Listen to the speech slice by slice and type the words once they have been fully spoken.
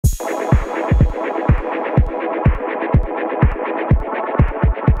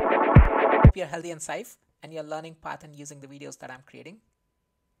healthy and safe and you're learning Python using the videos that I'm creating.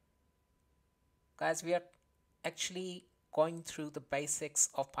 Guys, we are actually going through the basics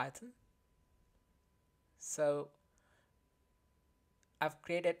of Python. So I've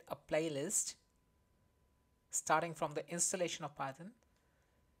created a playlist starting from the installation of Python,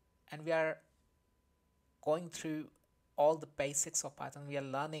 and we are going through all the basics of Python. We are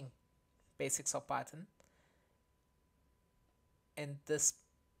learning basics of Python in this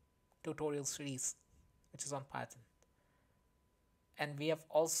tutorial series, which is on Python. And we have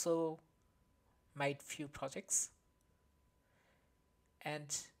also made few projects,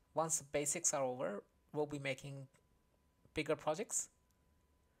 and once the basics are over, we'll be making bigger projects.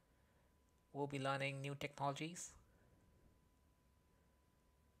 We'll be learning new technologies,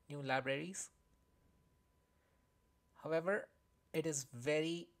 new libraries. However, it is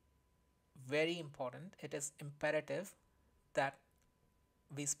very, very important, it is imperative that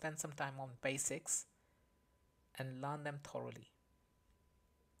we spend some time on basics and learn them thoroughly.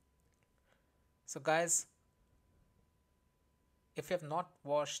 So guys, if you have not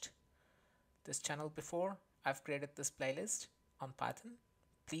watched this channel before, I've created this playlist on Python.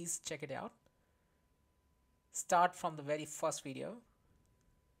 Please check it out. Start from the very first video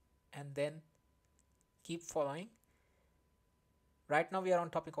and then keep following. Right now we are on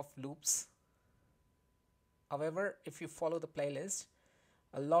topic of loops. However, if you follow the playlist,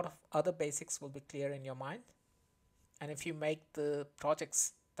 a lot of other basics will be clear in your mind. And if you make the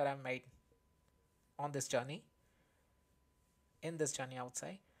projects that I've made on this journey, in this journey I would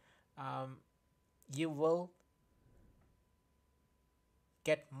say, you will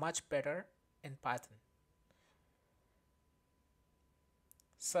get much better in Python.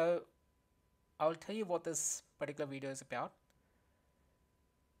 So I'll tell you what this particular video is about.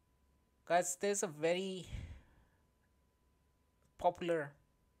 Guys, there's a very popular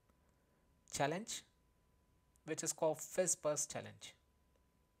challenge which is called Fizz Buzz challenge.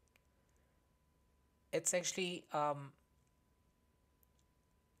 It's actually a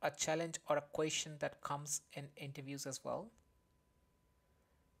challenge or a question that comes in interviews as well,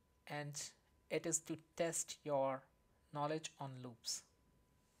 and it is to test your knowledge on loops.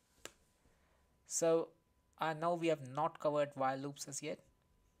 So I know we have not covered while loops as yet,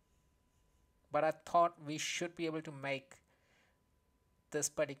 but I thought we should be able to make this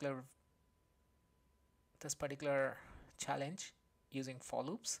particular challenge using for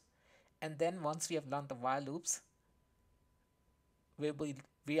loops. And then once we have learned the while loops,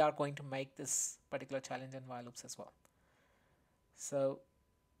 we are going to make this particular challenge in while loops as well. So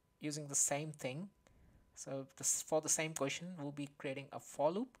using the same thing, so for the same question, we'll be creating a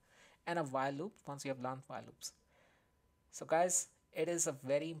for loop and a while loop once you have learned while loops. So guys, it is a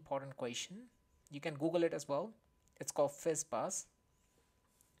very important question. You can Google it as well. It's called Fizz Buzz,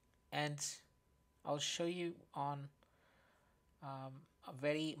 and I'll show you on a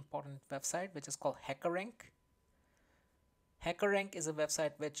very important website which is called HackerRank. HackerRank is a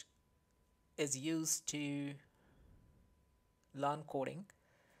website which is used to learn coding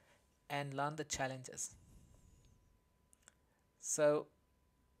and learn the challenges. So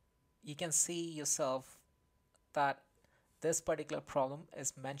you can see yourself that this particular problem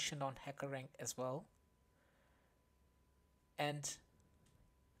is mentioned on HackerRank as well. And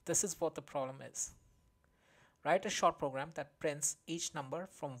this is what the problem is. Write a short program that prints each number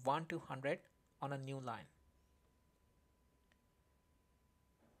from 1 to 100 on a new line.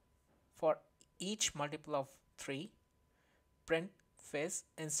 For each multiple of 3, print Fizz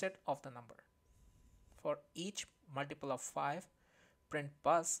instead of the number. For each multiple of 5, print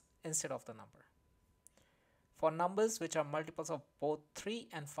Buzz instead of the number. For numbers which are multiples of both 3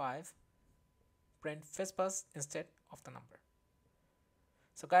 and 5, print Fizz Buzz instead of the number.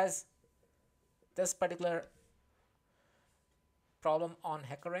 So guys, this particular problem on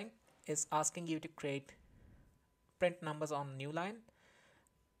HackerRank is asking you to print numbers on new line.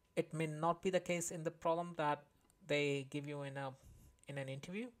 It may not be the case in the problem that they give you in an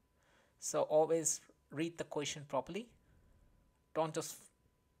interview. So always read the question properly. Don't just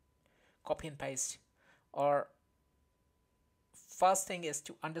copy and paste. Or first thing is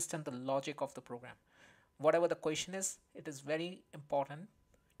to understand the logic of the program. Whatever the question is, it is very important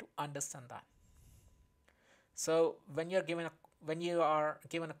to understand that. So when you are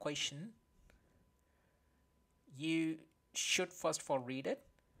given a question, you should first of all read it.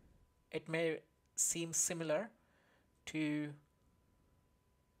 It may seem similar to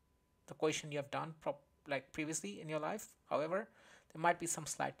the question you have done like previously in your life. However, there might be some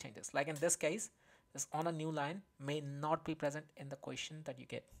slight changes. Like in this case, this on a new line may not be present in the question that you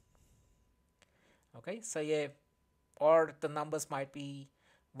get. Okay, so yeah, or the numbers might be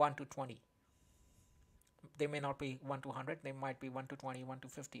 1 to 20. They may not be 1 to 100, they might be 1 to 20, 1 to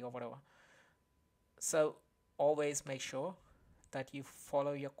 50 or whatever. So always make sure that you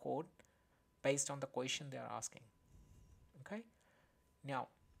follow your code based on the question they are asking. Okay, now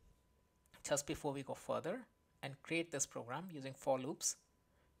just before we go further and create this program using for loops,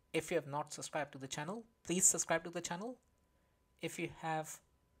 if you have not subscribed to the channel, please subscribe to the channel. If you have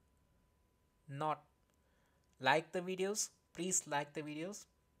not liked the videos, please like the videos.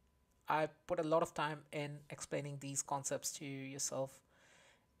 I put a lot of time in explaining these concepts to yourself,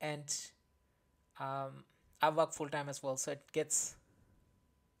 and I work full-time as well, so it gets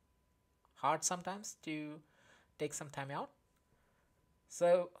hard sometimes to take some time out.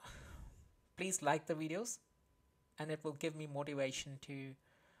 So please like the videos, and it will give me motivation to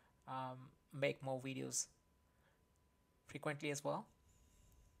make more videos frequently as well.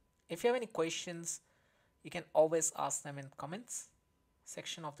 If you have any questions, you can always ask them in comments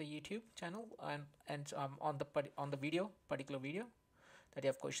section of the YouTube channel, and on the particular video that you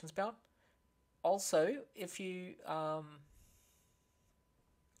have questions about. Also, if you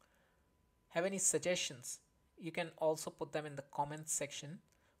have any suggestions, you can also put them in the comments section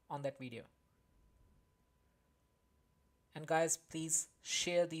on that video. And guys, please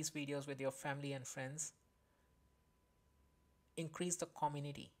share these videos with your family and friends. Increase the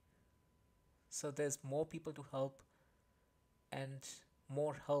community so there's more people to help and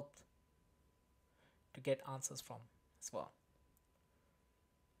more help to get answers from as well.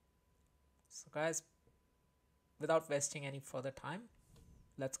 So guys, without wasting any further time,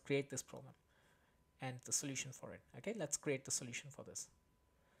 let's create this problem and the solution for it. Okay, let's create the solution for this.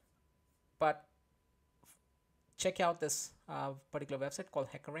 But check out this particular website called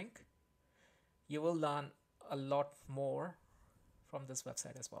HackerRank. You will learn a lot more from this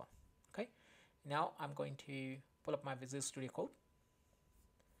website as well. Okay, now I'm going to pull up my Visual Studio Code.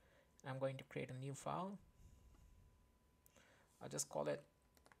 I'm going to create a new file. I'll just call it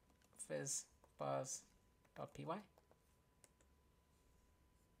fizzbuzz.py.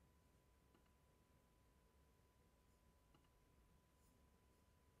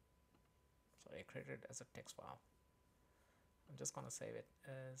 So I created it as a text file. I'm just going to save it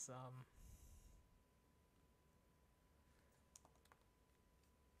as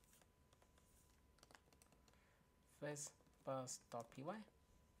fizzbuzz.py,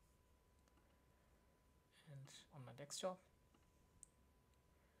 and on my desktop,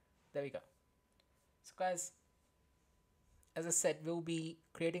 there we go. So guys, as I said, we'll be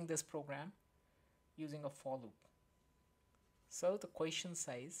creating this program using a for loop. So the question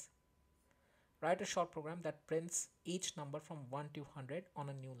says, write a short program that prints each number from 1 to 100 on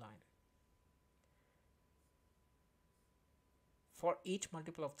a new line. For each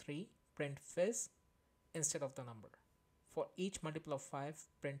multiple of 3, print fizz instead of the number. For each multiple of 5,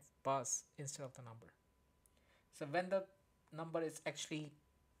 print buzz instead of the number. So when the number is actually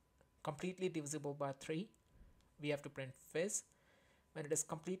completely divisible by 3, we have to print fizz. When it is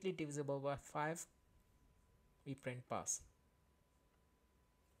completely divisible by 5, we print buzz.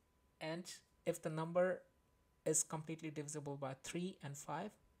 And if the number is completely divisible by 3 and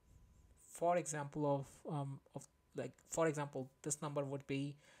 5, for example for example, this number would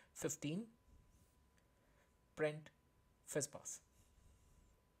be 15, print fizz buzz.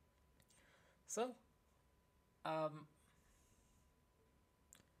 So I'm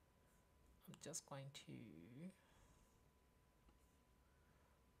just going to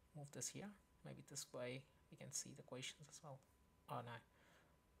move this here. Maybe this way we can see the questions as well. Oh no,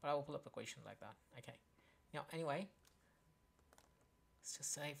 but I will pull up the question like that. Okay, now anyway, let's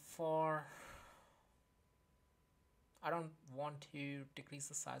just say for, I don't want to decrease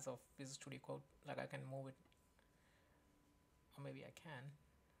the size of Visual Studio Code, like I can move it, or maybe I can.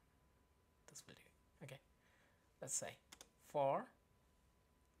 This will do. Okay, let's say for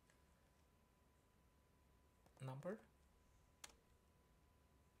number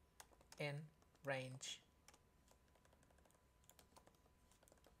in range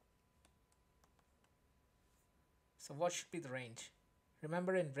so what should be the range?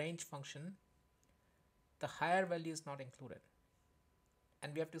 Remember, in range function, the higher value is not included,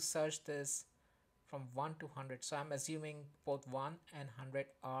 and we have to search this from 1 to 100. So I'm assuming both 1 and 100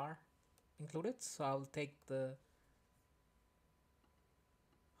 are included, so I'll take the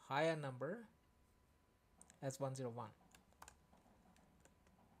higher number as 101,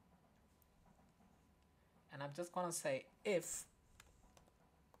 and I'm just gonna say if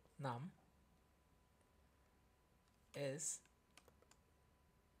num is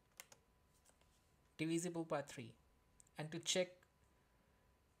divisible by 3, and to check,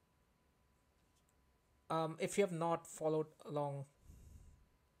 if you have not followed along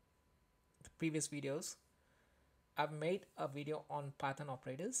the previous videos, I've made a video on Python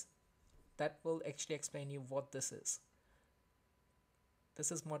operators that will actually explain you what this is.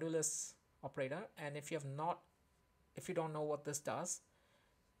 This is modulus operator, and if you don't know what this does,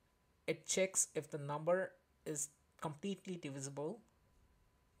 it checks if the number is completely divisible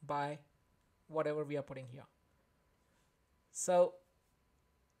by whatever we are putting here. So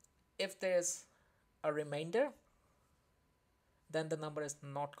if there's a remainder, then the number is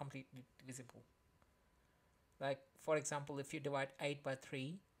not completely divisible. Like for example, if you divide 8 by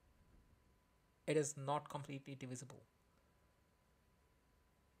 3, it is not completely divisible.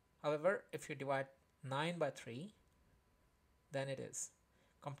 However, if you divide 9 by 3, then it is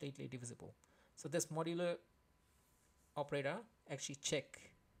completely divisible. So this modular operator actually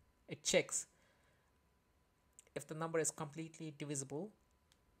checks if the number is completely divisible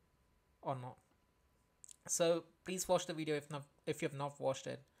or not. So please watch the video if you have not watched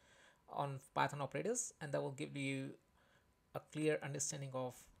it on Python operators, and that will give you a clear understanding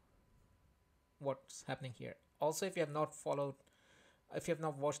of what's happening here. Also, if you have not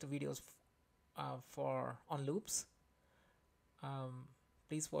watched the videos on loops,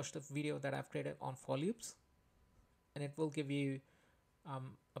 please watch the video that I've created on for loops, and it will give you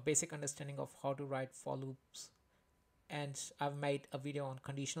a basic understanding of how to write for loops. And I've made a video on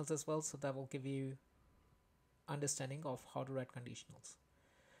conditionals as well, so that will give you understanding of how to write conditionals.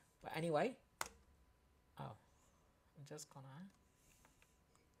 But anyway, I'm just gonna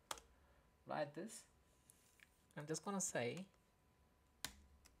write this. I'm just gonna say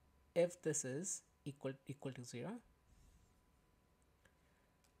if this is equal to 0,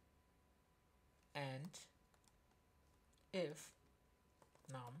 and if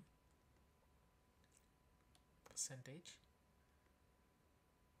num percentage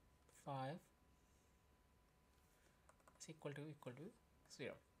 5 is equal to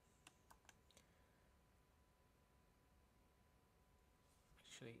 0.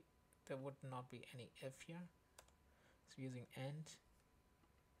 Actually, there would not be any if here, so using and.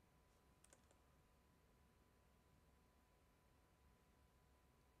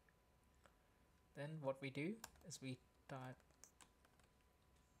 Then what we do is we type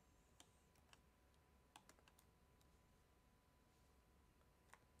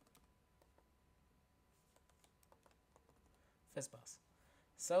Fizz Buzz.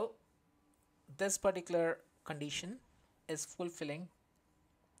 So this particular condition is fulfilling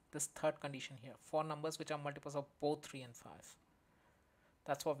this third condition here for numbers which are multiples of both 3 and 5.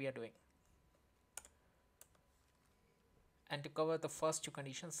 That's what we are doing. And to cover the first two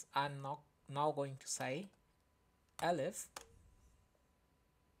conditions, I'm now going to say elif.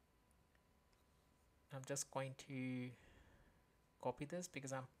 I'm just going to copy this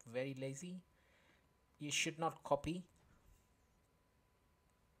because I'm very lazy. You should not copy.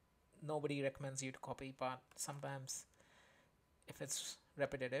 Nobody recommends you to copy, but sometimes if it's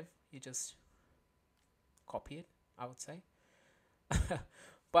repetitive, you just copy it, I would say.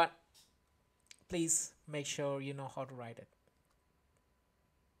 But please make sure you know how to write it.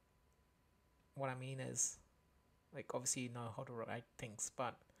 What I mean is, like, obviously you know how to write things,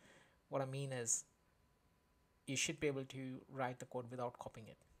 but what I mean is you should be able to write the code without copying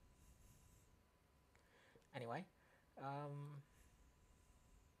it. Anyway,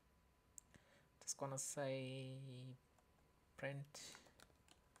 just gonna say print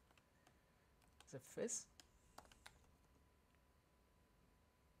the fizz.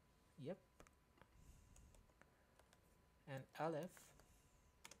 Yep. And elif,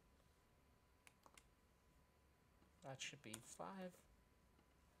 that should be 5.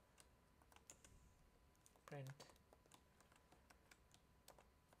 Print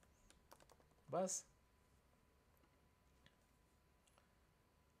buzz.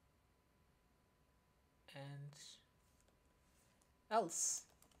 And else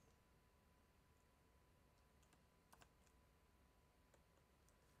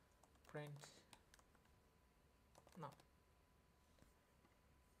print no.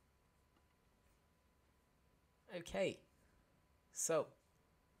 Okay, so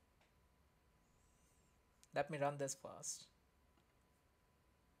let me run this first.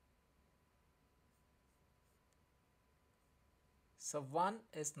 So 1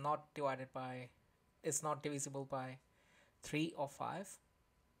 is not divisible by 3 or 5,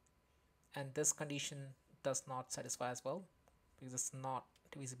 and this condition does not satisfy as well because it's not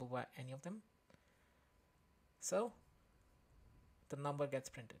divisible by any of them. So the number gets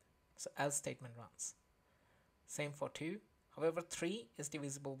printed. So else statement runs. Same for 2. However, 3 is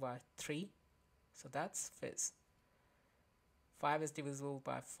divisible by 3, so that's fizz. 5 is divisible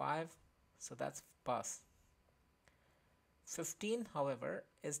by 5, so that's buzz. 15, however,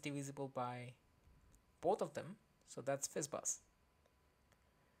 is divisible by both of them, So that's fizzbuzz.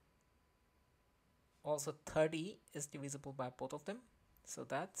 Also 30 is divisible by both of them, so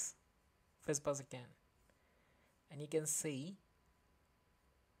that's fizzbuzz again. And you can see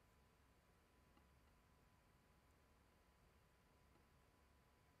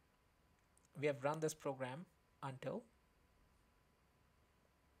we have run this program until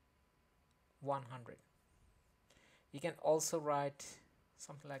 100. You can also write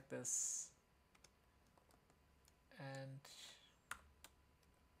something like this, and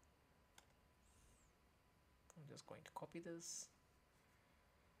I'm just going to copy this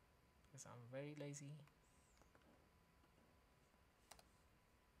because I'm very lazy.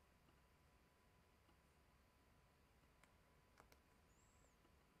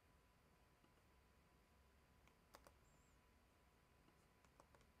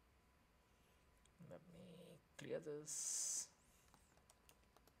 Let me clear this.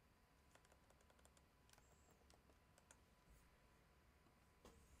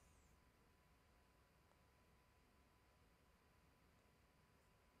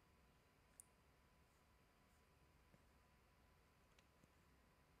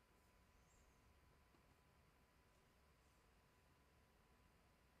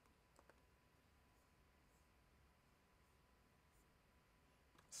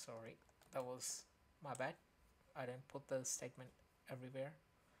 Sorry, that was my bad. I didn't put the statement everywhere.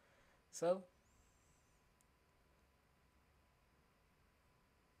 So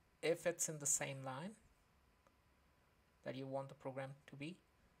if it's in the same line that you want the program to be,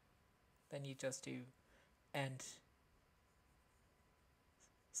 then you just do end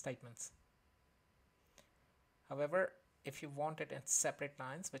statements. However, if you want it in separate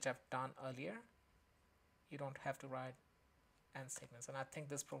lines, which I've done earlier, you don't have to write end statements. And I think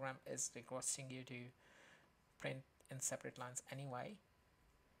this program is requesting you to print in separate lines anyway,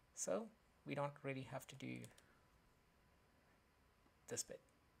 so we don't really have to do this bit.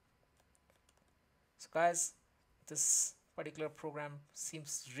 So guys, this particular program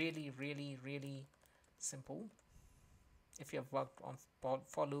seems really simple. If you have worked on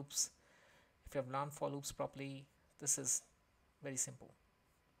for loops, if you have learned for loops properly, this is very simple.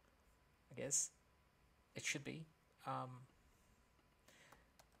 I guess it should be.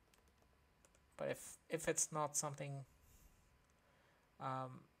 But if it's not something,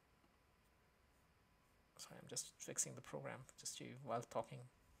 sorry, I'm just fixing the program just to while talking.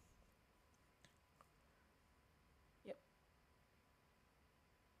 Yep.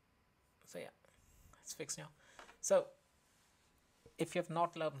 So yeah, it's fixed now. So if you have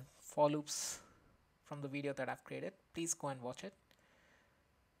not learned for loops from the video that I've created, please go and watch it.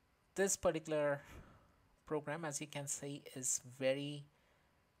 This particular program, as you can see, is very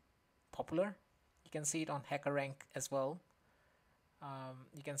popular. You can see it on HackerRank as well.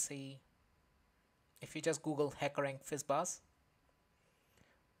 You can see if you just Google HackerRank Fizz Buzz,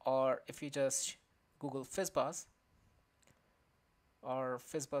 or if you just Google Fizz Buzz or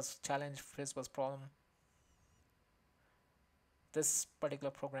Fizz Buzz challenge, Fizz Buzz problem, this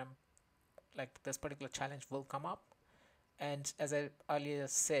particular program, like this particular challenge, will come up. And as I earlier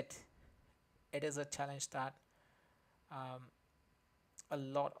said, it is a challenge that a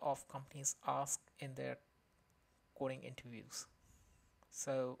lot of companies ask in their coding interviews.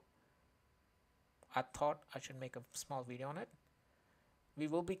 So I thought I should make a small video on it. We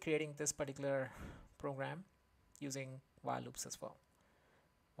will be creating this particular program using while loops as well,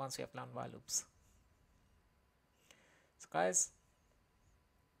 once you have learned while loops. So guys,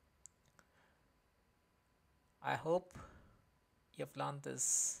 I hope you have learned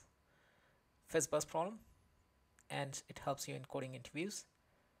this Fizz Buzz problem and it helps you in coding interviews.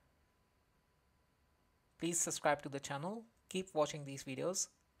 Please subscribe to the channel, keep watching these videos,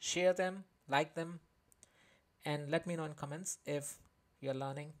 share them, like them, and let me know in comments if you're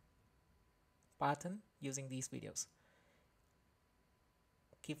learning Python using these videos.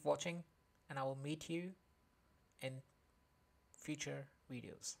 Keep watching and I will meet you in future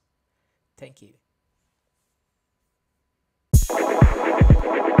videos. Thank you.